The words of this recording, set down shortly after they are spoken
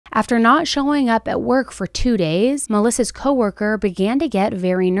After not showing up at work for 2 days, Melissa's coworker began to get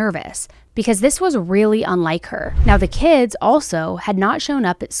very nervous because this was really unlike her. Now, the kids also had not shown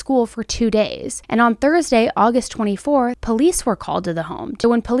up at school for 2 days, and on Thursday, August 24th, police were called to the home. So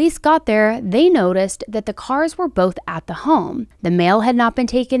when police got there, they noticed that the cars were both at the home. The mail had not been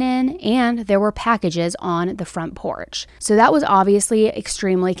taken in, and there were packages on the front porch. So that was obviously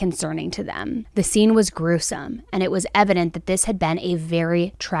extremely concerning to them. The scene was gruesome, and it was evident that this had been a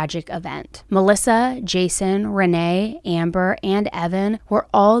very tragic event. Melissa, Jason, Renee, Amber, and Evan were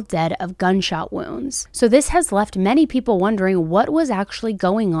all dead of gunshot wounds. So this has left many people wondering what was actually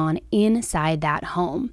going on inside that home.